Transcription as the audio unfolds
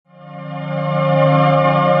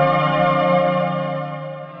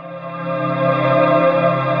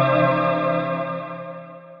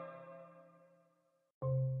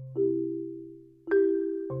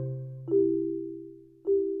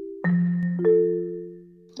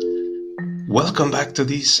Welcome back to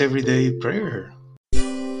this everyday prayer.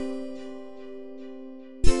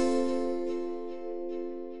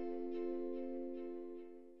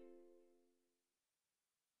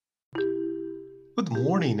 Good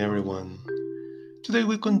morning, everyone. Today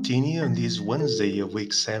we continue on this Wednesday of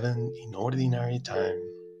week 7 in Ordinary Time.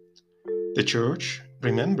 The Church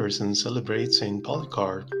remembers and celebrates Saint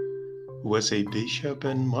Polycarp, who was a bishop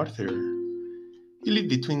and martyr. He lived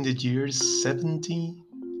between the years 70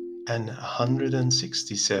 and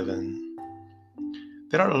 167.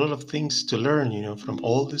 There are a lot of things to learn, from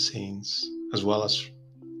all the saints, as well as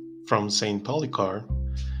from Saint Polycarp.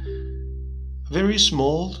 A very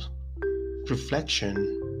small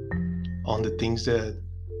reflection on the things that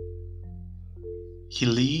he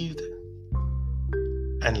lived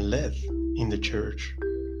and led in the church.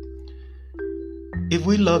 If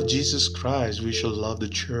we love Jesus Christ, we shall love the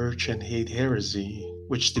church and hate heresy,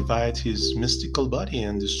 which divides his mystical body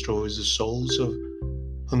and destroys the souls of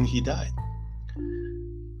whom he died.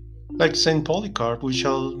 Like St. Polycarp, we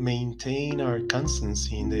shall maintain our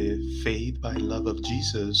constancy in the faith by love of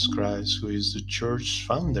Jesus Christ, who is the church's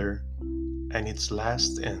founder and its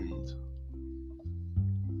last end.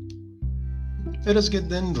 Let us get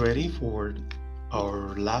then ready for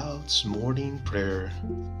our Lauds morning prayer.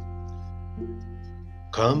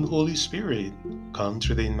 Come, Holy Spirit, come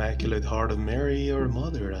through the Immaculate Heart of Mary, our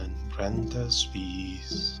Mother, and grant us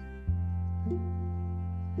peace.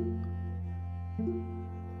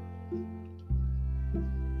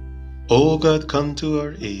 O God, come to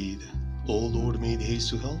our aid. O Lord, make haste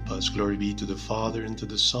to help us. Glory be to the Father, and to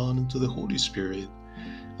the Son, and to the Holy Spirit,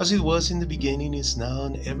 as it was in the beginning, is now,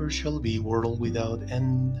 and ever shall be, world without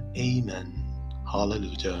end. Amen.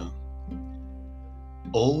 Hallelujah.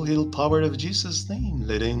 All hail power of Jesus' name,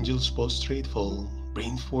 let angels prostrate fall.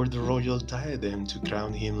 Bring forth the royal diadem to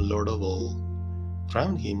crown him Lord of all.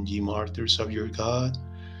 Crown him, ye martyrs of your God,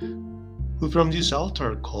 who from this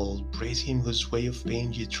altar called. Praise him whose way of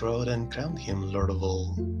pain ye trod, and crown him Lord of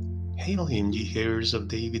all. Hail him, ye heirs of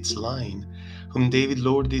David's line, whom David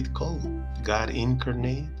Lord did call. God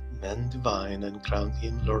incarnate, man divine, and crown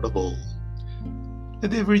him Lord of all.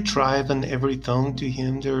 Let every tribe and every tongue to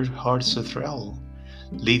him their hearts athrill.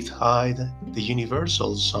 Lift high the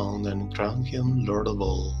universal song, and crown him Lord of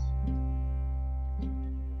all.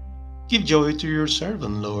 Give joy to your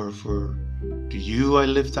servant, Lord, for to you I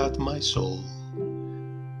lift out my soul.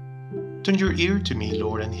 Turn your ear to me,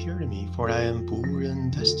 Lord, and hear me, for I am poor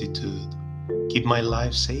and destitute. Keep my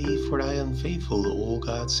life safe, for I am faithful, O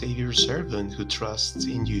God, save your servant who trusts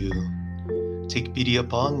in you. Take pity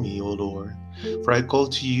upon me, O Lord, for I call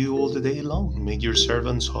to you all the day long. Make your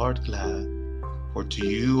servant's heart glad. For to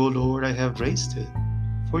you, O Lord, I have raised it.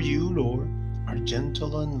 For you, Lord, are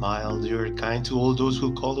gentle and mild. You are kind to all those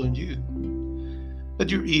who call on you.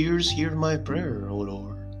 Let your ears hear my prayer, O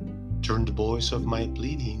Lord. Turn the voice of my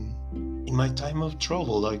pleading. In my time of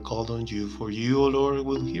trouble I called on you, for you, O Lord,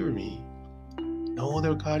 will hear me. No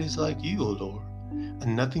other God is like you, O Lord,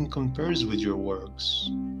 and nothing compares with your works.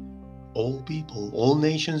 All people, all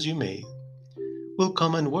nations you made, will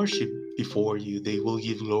come and worship before you. They will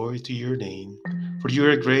give glory to your name. For you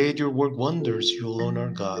are great, your work wonders, you alone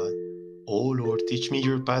are God. O Lord, teach me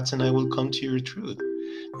your paths, and I will come to your truth.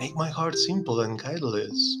 Make my heart simple and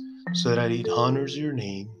guileless, so that it honors your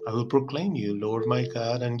name. I will proclaim you, Lord my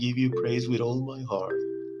God, and give you praise with all my heart.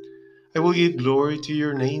 I will give glory to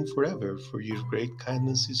your name forever, for your great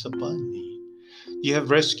kindness is upon me. You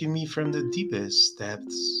have rescued me from the deepest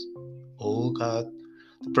depths. O God,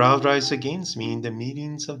 the proud rise against me. In the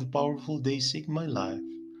meetings of the powerful they seek my life.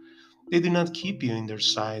 They do not keep you in their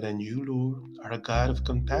sight, and you, Lord, are a God of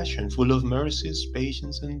compassion, full of mercies,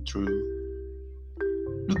 patience, and truth.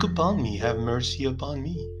 Look upon me, have mercy upon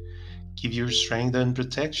me. Give your strength and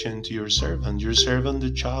protection to your servant,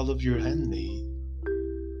 the child of your handmaid.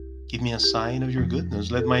 Give me a sign of your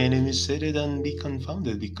goodness. Let my enemies sit it and be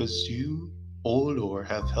confounded, because you, O Lord,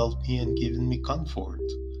 have helped me and given me comfort.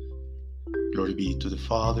 Glory be to the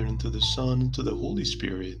Father, and to the Son, and to the Holy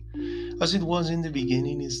Spirit, as it was in the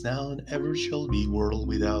beginning, is now, and ever shall be, world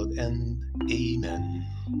without end. Amen.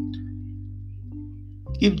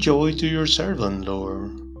 Give joy to your servant,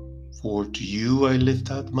 Lord, for to you I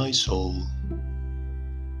lift up my soul.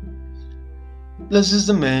 Blessed is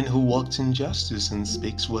the man who walks in justice and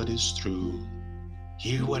speaks what is true.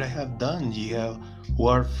 Hear what I have done, ye who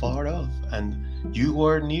are far off, and you who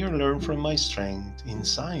are near learn from my strength. In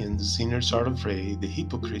Zion the sinners are afraid, the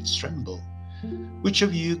hypocrites tremble. Which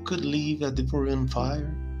of you could live at the roaring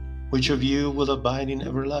fire? Which of you will abide in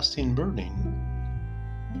everlasting burning?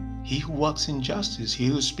 He who walks in justice, he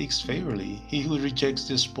who speaks fairly, he who rejects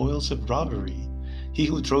the spoils of robbery, he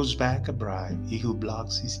who throws back a bribe, he who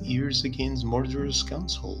blocks his ears against murderous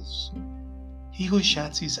counsels, he who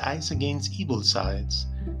shuts his eyes against evil sights.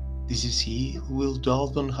 This is he who will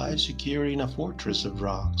dwell on high, secure in a fortress of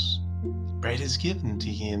rocks. Bread is given to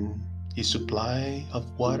him, his supply of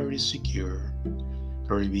water is secure.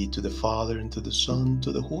 Glory be to the Father, and to the Son,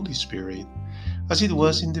 to the Holy Spirit, as it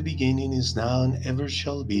was in the beginning, is now, and ever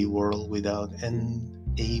shall be, world without end.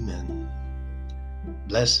 Amen.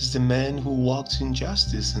 Blessed is the man who walks in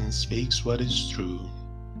justice and speaks what is true.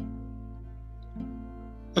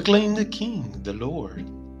 Acclaim the King, the Lord.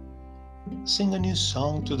 Sing a new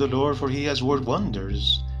song to the Lord, for he has worked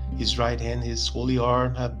wonders. His right hand, his holy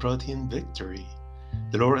arm have brought him victory.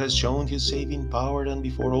 The Lord has shown his saving power, and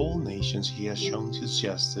before all nations he has shown his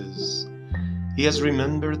justice. He has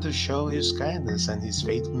remembered to show his kindness and his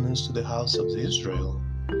faithfulness to the house of Israel.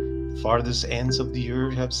 The farthest ends of the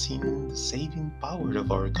earth have seen the saving power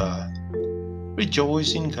of our God.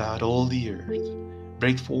 Rejoice in God, all the earth.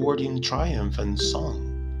 Break forth in triumph and song.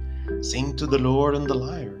 Sing to the Lord on the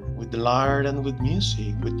lyre, with the lyre and with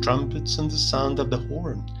music, with trumpets and the sound of the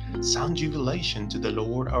horn. Sound jubilation to the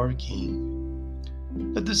Lord our King.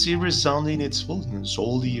 Let the sea resound in its fullness,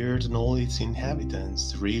 all the earth and all its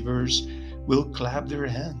inhabitants. The rivers will clap their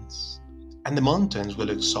hands, and the mountains will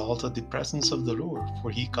exult at the presence of the Lord, for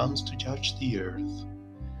he comes to judge the earth.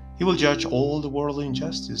 He will judge all the world in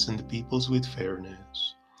justice, and the peoples with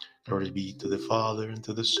fairness. Glory be to the Father, and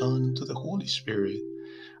to the Son, and to the Holy Spirit,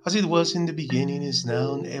 as it was in the beginning, is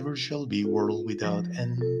now, and ever shall be, world without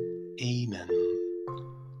end. Amen.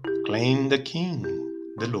 Acclaim the King,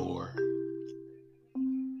 the Lord.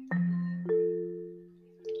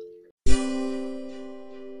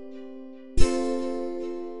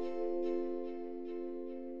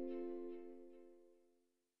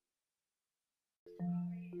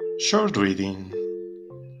 Short reading.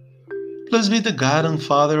 Blessed be the God and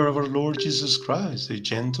Father of our Lord Jesus Christ, the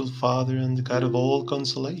gentle Father and the God of all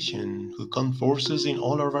consolation, who comforts us in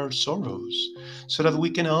all of our sorrows, so that we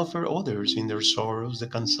can offer others in their sorrows the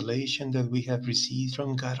consolation that we have received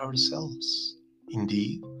from God ourselves.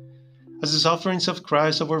 Indeed, as the sufferings of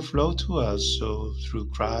Christ overflow to us, so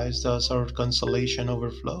through Christ does our consolation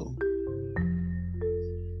overflow.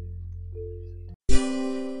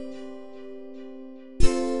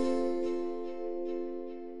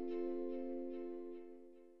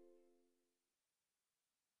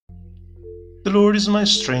 The Lord is my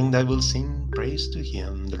strength, I will sing praise to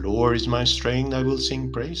him. The Lord is my strength, I will sing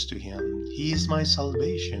praise to him. He is my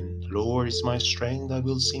salvation. The Lord is my strength, I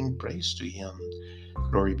will sing praise to him.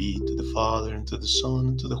 Glory be to the Father, and to the Son,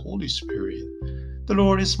 and to the Holy Spirit. The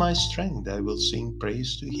Lord is my strength, I will sing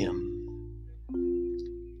praise to him.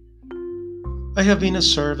 I have been a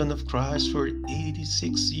servant of Christ for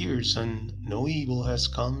 86 years, and no evil has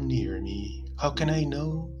come near me. How can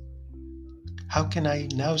I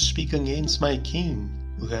now speak against my King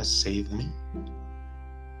who has saved me?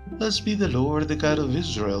 Blessed be the Lord, the God of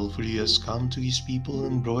Israel, for he has come to his people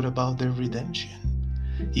and brought about their redemption.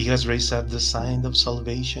 He has raised up the sign of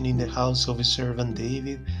salvation in the house of his servant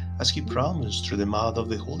David, as he promised through the mouth of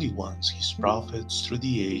the holy ones, his prophets through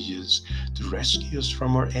the ages, to rescue us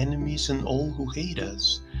from our enemies and all who hate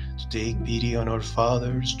us, to take pity on our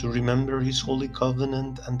fathers, to remember his holy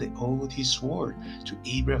covenant and the oath he swore to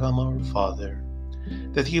Abraham our father,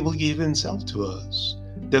 that he will give himself to us,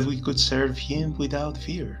 that we could serve him without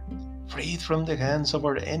fear, freed from the hands of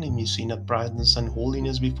our enemies in uprightness and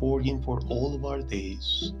holiness before him for all of our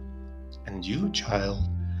days. And you, child,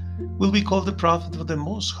 will be called the prophet of the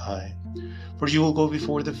Most High, for you will go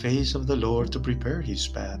before the face of the Lord to prepare his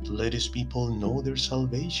path, to let his people know their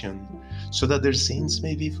salvation, so that their sins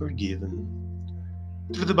may be forgiven.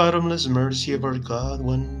 Through the bottomless mercy of our God,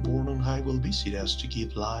 one born on high will visit us to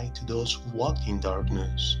give light to those who walk in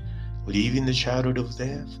darkness, live in the shadow of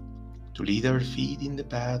death, to lead our feet in the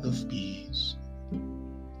path of peace.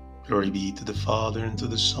 Glory be to the Father, and to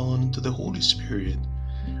the Son, and to the Holy Spirit,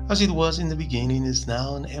 as it was in the beginning, is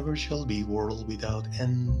now, and ever shall be, world without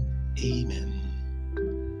end. Amen.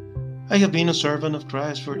 I have been a servant of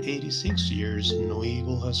Christ for 86 years, and no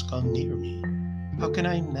evil has come near me. How can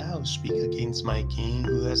I now speak against my King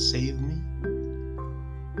who has saved me?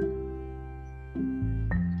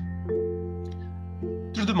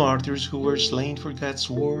 Through the martyrs who were slain for God's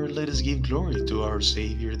word, let us give glory to our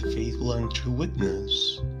Savior, the faithful and true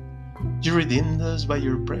witness. You redeemed us by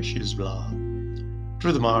your precious blood.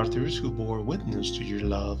 Through the martyrs who bore witness to your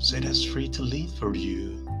love, set us free to live for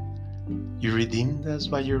you. You redeemed us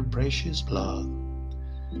by your precious blood.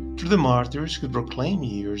 Through the martyrs who proclaim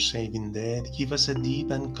your saving death, give us a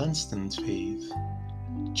deep and constant faith.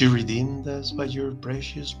 You redeemed us by your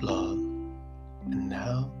precious blood. And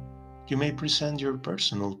now you may present your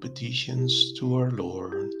personal petitions to our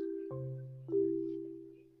Lord.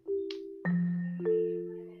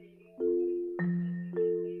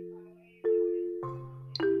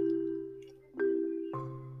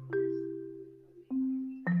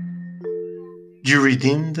 You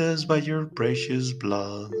redeemed us by your precious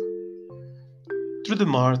blood. Through the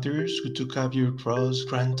martyrs who took up your cross,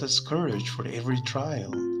 grant us courage for every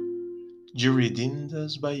trial. You redeemed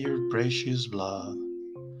us by your precious blood.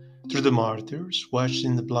 Through the martyrs, washed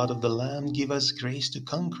in the blood of the Lamb, give us grace to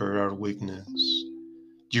conquer our weakness.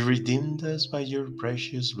 You redeemed us by your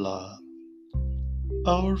precious blood.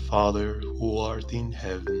 Our Father, who art in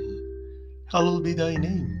heaven, hallowed be thy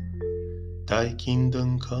name. Thy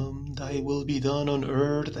kingdom come, thy will be done on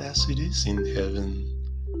earth as it is in heaven.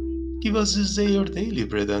 Give us this day our daily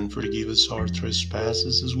bread, and forgive us our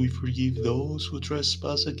trespasses as we forgive those who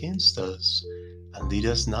trespass against us. And lead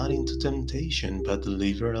us not into temptation, but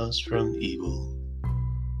deliver us from evil.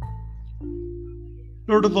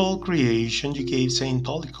 Lord of all creation, you gave Saint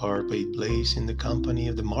Polycarp a place in the company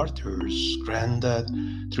of the martyrs. Grant that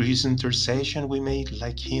through his intercession we may,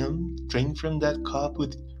 like him, drink from that cup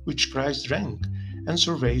which Christ drank, and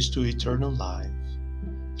so raised to eternal life.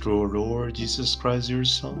 Through our Lord Jesus Christ, your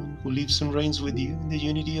Son, who lives and reigns with you in the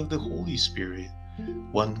unity of the Holy Spirit,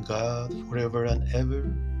 one God, forever and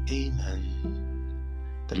ever.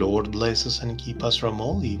 Amen. The Lord bless us and keep us from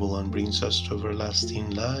all evil and brings us to everlasting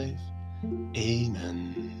life.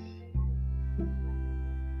 Amen.